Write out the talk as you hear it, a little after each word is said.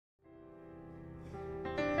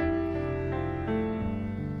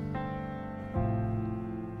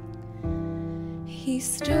He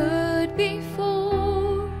stood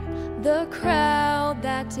before the crowd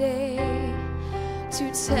that day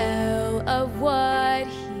to tell of what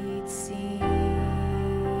he'd seen.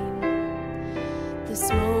 The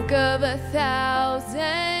smoke of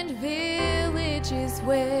 1,000 villages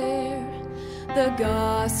where the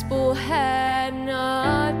gospel had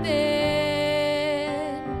not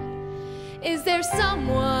been. Is there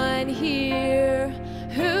someone here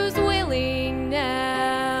who's willing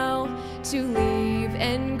now to leave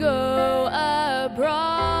and go abroad?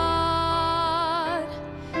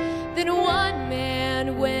 Then one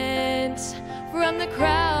man went from the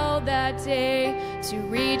crowd that day to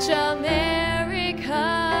reach America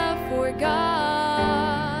for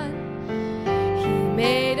God. He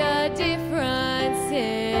made a difference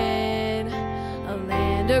in a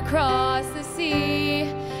land across the sea.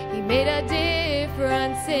 He made a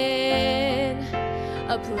difference in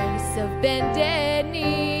a place of bended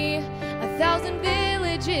knee. 1,000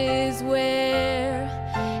 villages where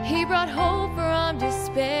he brought hope from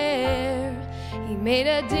despair. He made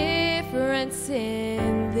a difference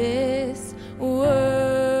in this world.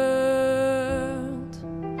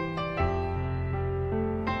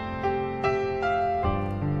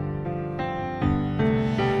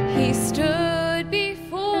 He stood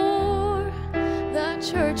before the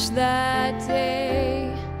church that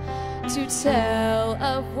day to tell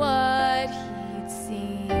of what he'd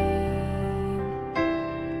seen.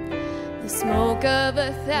 The smoke of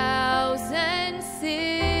 1,000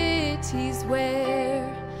 cities where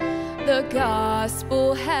the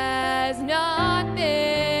gospel has not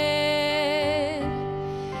been.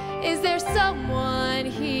 Is there someone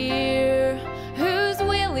here who's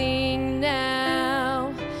willing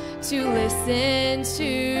now to listen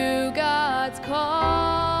to God's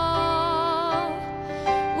call?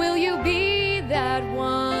 Will you be that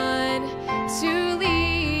one to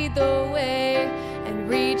lead the way and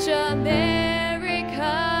reach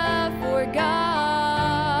America for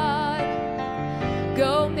God?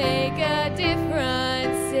 Go make a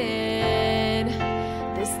difference in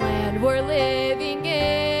this land we're living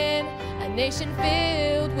in, a nation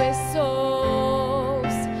filled with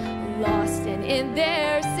souls lost and in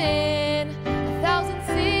their sin. 1,000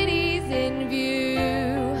 cities in view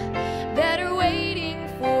that are waiting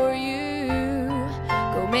for you.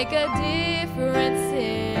 Go make a difference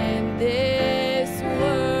in this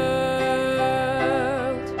world.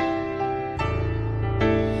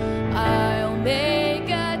 I'll make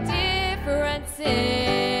a difference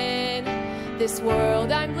in this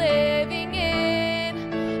world I'm living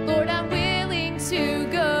in. Lord, I'm willing to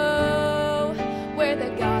go where the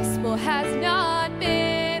gospel has not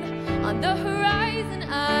been. On the horizon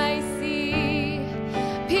I see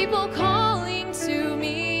people calling to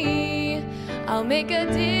me. I'll make a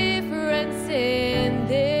difference in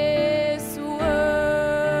this world.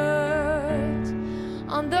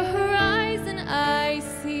 On the horizon I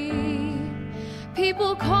see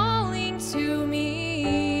people calling to me.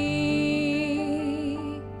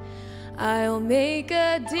 I'll make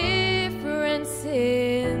a difference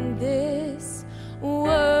in